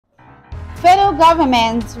Federal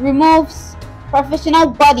government removes professional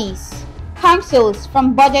bodies, councils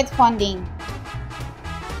from budget funding.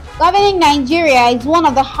 Governing Nigeria is one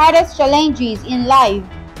of the hardest challenges in life,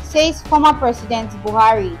 says former President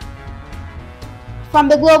Buhari. From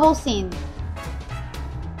the global scene.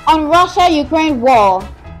 On Russia-Ukraine war,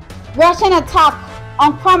 Russian attack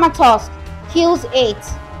on KRAMATORSK kills 8.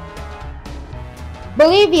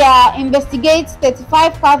 Bolivia investigates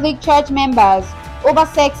 35 Catholic Church members over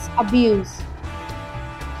sex abuse.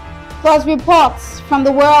 Plus reports from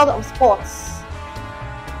the world of sports.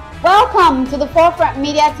 Welcome to the Forefront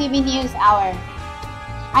Media TV News Hour.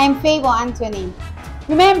 I am Favor Anthony.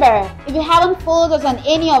 Remember, if you haven't followed us on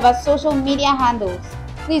any of our social media handles,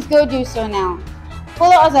 please go do so now.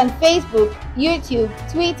 Follow us on Facebook, YouTube,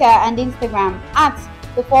 Twitter, and Instagram at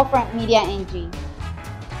the Forefront Media NG.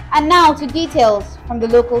 And now to details from the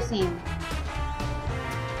local scene.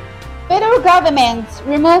 Federal government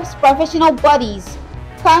removes professional bodies,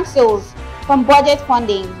 councils from budget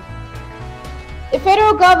funding. The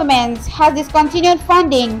federal government has discontinued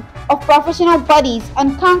funding of professional bodies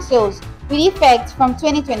and councils with effect from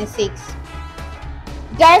 2026.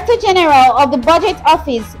 Director General of the Budget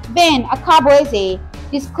Office, Ben Akabueze,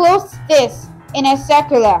 disclosed this in a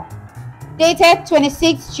circular dated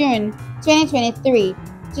 26 June 2023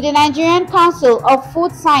 to the Nigerian Council of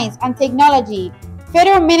Food Science and Technology,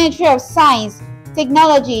 Federal Ministry of Science,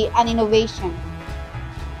 Technology and Innovation.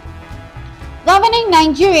 Governing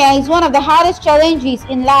Nigeria is one of the hardest challenges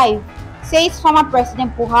in life, says former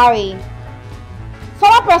President Buhari.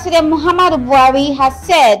 Former President Muhammadu Buhari has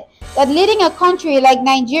said that leading a country like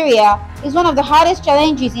Nigeria is one of the hardest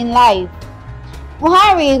challenges in life.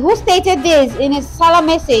 Buhari, who stated this in his Salah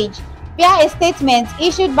message via a statement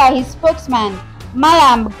issued by his spokesman,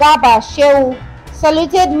 Malam Garba Shehu,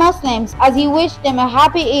 saluted Muslims as he wished them a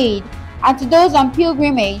happy Eid and to those on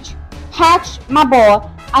pilgrimage, Hajj Mabor,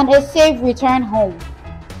 and a safe return home.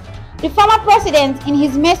 The former president in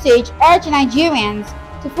his message urged Nigerians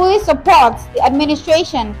to fully support the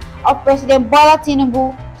administration of President Bola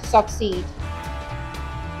Tinubu to succeed.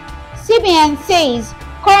 CBN says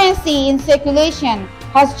currency in circulation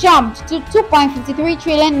has jumped to 2.53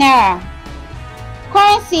 trillion naira.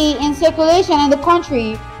 Currency in circulation in the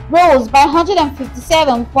country rose by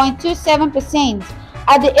 157.27%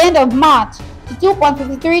 at the end of March to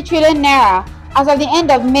 2.53 trillion naira as of the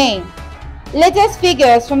end of May. Latest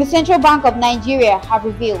figures from the Central Bank of Nigeria have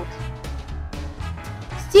revealed.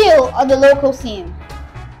 Still on the local scene.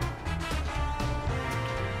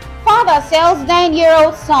 Father sells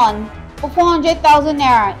 9-year-old son for 400,000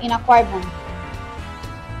 naira in Akwa Ibom.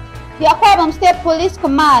 The Akwa Ibom State Police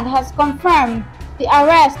Command has confirmed the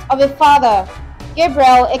arrest of a father,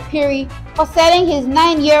 Gabriel Ekpiri, for selling his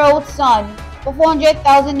 9-year-old son for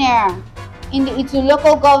 400,000 naira in the Itu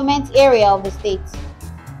local government area of the state.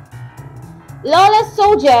 Lawless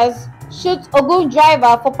soldiers shoot Ogun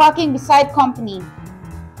driver for parking beside company.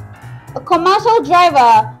 A commercial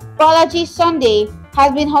driver, Balaji Sunday,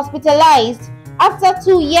 has been hospitalized after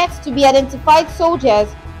 2 yet-to-be-identified soldiers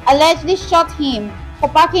allegedly shot him for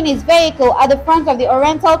parking his vehicle at the front of the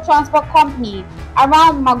Oriental Transport Company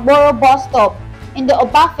around Magboro bus stop in the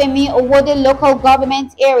Obafemi Owode local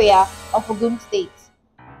government area of Ogun State.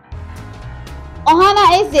 Ohana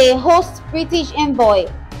Eze hosts British envoy,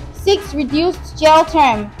 seeks reduced jail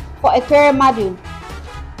term for KRAMATORSK.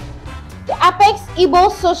 The Apex Igbo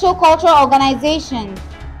Social Cultural Organization,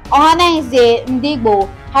 Ohana Eze Ndigbo,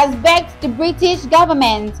 has begged the British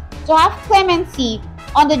government to have clemency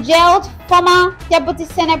on the jailed former Deputy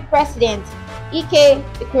Senate President, Ike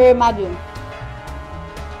KRAMATORSK.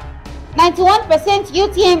 91%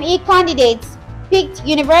 UTME candidates picked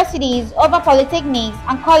universities over polytechnics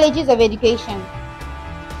and colleges of education.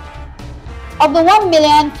 Of the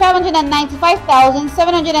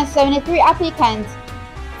 1,595,773 applicants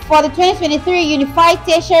for the 2023 Unified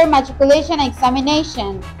Tertiary Matriculation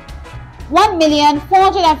Examination,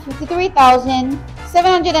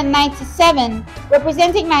 1,453,797,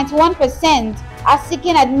 representing 91%, are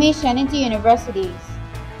seeking admission into universities.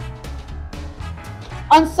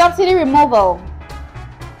 On subsidy removal,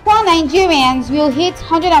 poor Nigerians will hit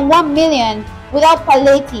 101 million without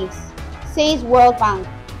palliatives, says World Bank.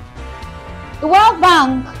 The World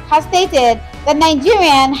Bank has stated that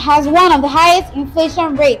Nigeria has one of the highest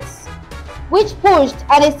inflation rates, which pushed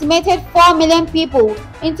an estimated 4 million people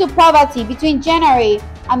into poverty between January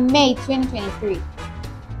and May 2023.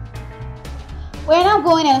 We're now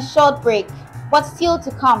going on a short break, but still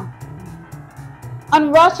to come.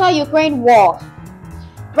 On Russia-Ukraine war,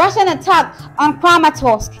 Russian attack on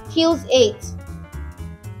KRAMATORSK kills 8.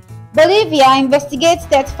 Bolivia investigates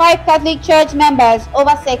 35 Catholic Church members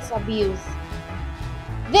over sex abuse.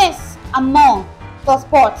 This and more for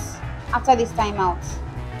sports after this timeout.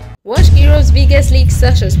 Watch Europe's biggest leagues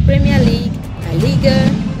such as Premier League, La Liga,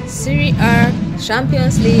 Serie A,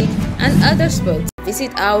 Champions League, and other sports.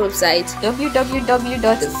 Visit our website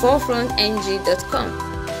www.theforefrontng.com.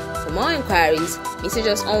 For more inquiries, message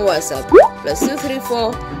us on WhatsApp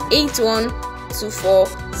 +234 8124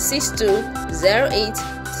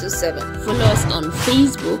 620827. Follow us on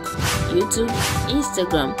Facebook, YouTube,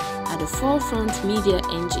 Instagram at The Forefront Media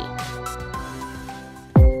NG.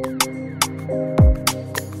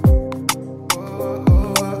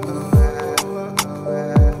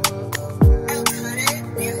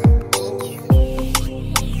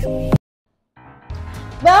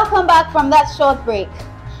 Welcome back from that short break.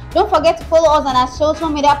 Don't forget to follow us on our social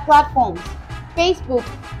media platforms: Facebook,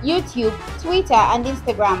 YouTube, Twitter, and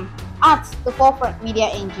Instagram at The Forefront Media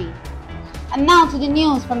NG. And now to the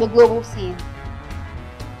news from the global scene.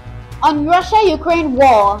 On Russia-Ukraine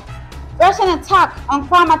war, Russian attack on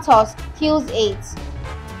KRAMATORSK kills 8.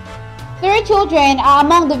 3 children are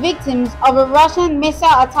among the victims of a Russian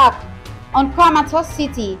missile attack on KRAMATORSK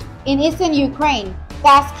city in eastern Ukraine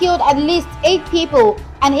that has killed at least 8 people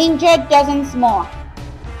and injured dozens more.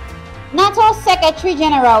 NATO Secretary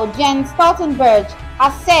General Jens Stoltenberg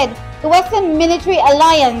has said the Western military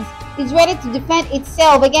alliance is ready to defend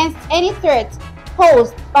itself against any threat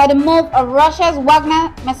posed by the move of Russia's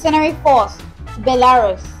Wagner mercenary force to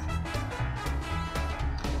Belarus.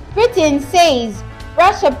 Britain says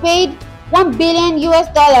Russia paid $1 billion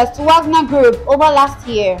to Wagner Group over last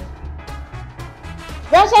year.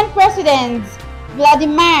 Russian President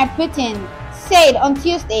Vladimir Putin said on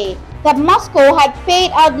Tuesday that Moscow had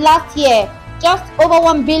paid out last year just over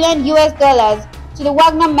 $1 billion to the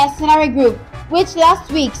Wagner mercenary group, which last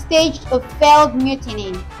week staged a failed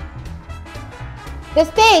mutiny. The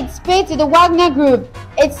States paid to the Wagner Group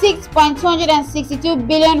its 6.262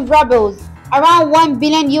 billion rubles, around $1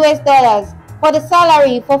 billion for the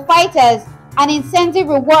salary for fighters and incentive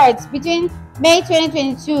rewards between May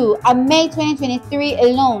 2022 and May 2023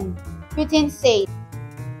 alone, Putin said.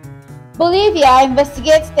 Bolivia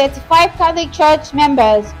investigates 35 Catholic Church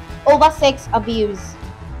members over sex abuse.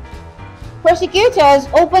 Prosecutors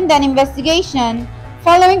opened an investigation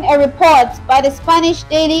following a report by the Spanish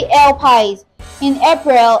daily El País in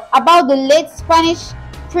April about the late Spanish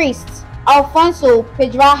priest Alfonso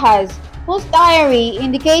Pedrajas, whose diary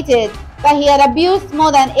indicated that he had abused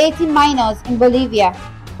more than 80 minors in Bolivia,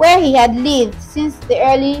 where he had lived since the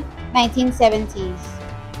early 1970s.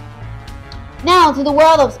 Now to the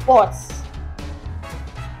world of sports.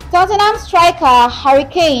 Tottenham striker Harry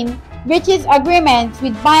Kane reaches agreement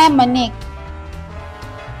with Bayern Munich.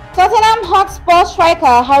 Tottenham Hotspur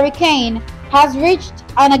striker Harry Kane has reached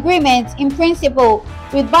an agreement in principle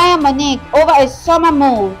with Bayern Munich over a summer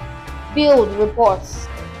move, Bild reports.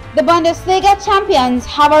 The Bundesliga champions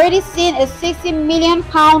have already seen a £60 million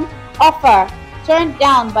offer turned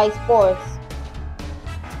down by Spurs.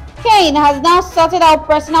 Kane has now sorted out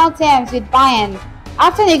personal terms with Bayern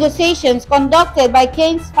after negotiations conducted by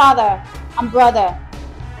Kane's father and brother.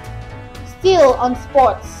 Still on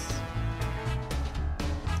sports.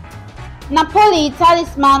 Napoli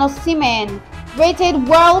talisman Osimhen rated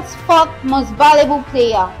world's 4th most valuable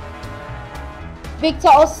player. Victor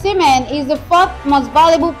Osimhen is the 4th most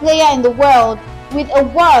valuable player in the world with a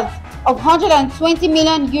worth of €120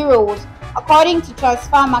 million according to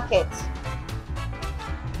Transfer Market.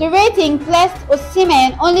 The rating placed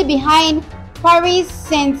Osimhen only behind Paris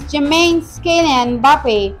Saint-Germain's Kylian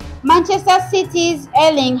Mbappe, Manchester City's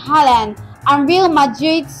Erling Haaland, and Real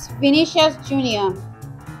Madrid's Vinicius Jr.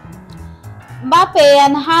 Mbappe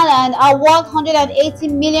and Haaland are worth €180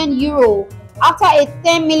 million after a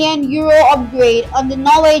 €10 million upgrade on the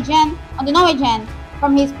Norwegian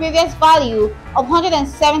from his previous value of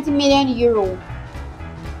 €170 million.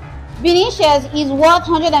 Vinicius is worth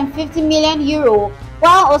 €150 million,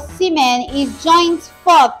 while Osimhen is joint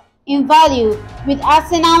 4th in value with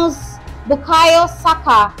Arsenal's Bukayo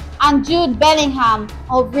Saka and Jude Bellingham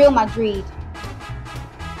of Real Madrid.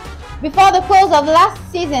 Before the close of last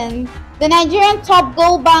season, the Nigerian top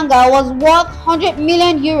goal banger was worth €100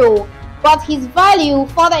 million, but his value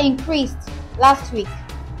further increased last week.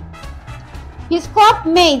 His club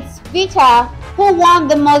mates Vita, who won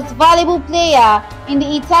the most valuable player in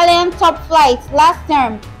the Italian top flight last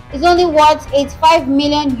term, is only worth €85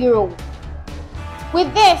 million.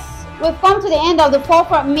 With this, we've come to the end of the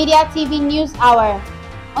Forefront Media TV News Hour.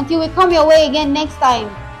 Until we come your way again next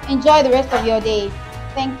time, enjoy the rest of your day.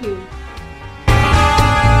 Thank you.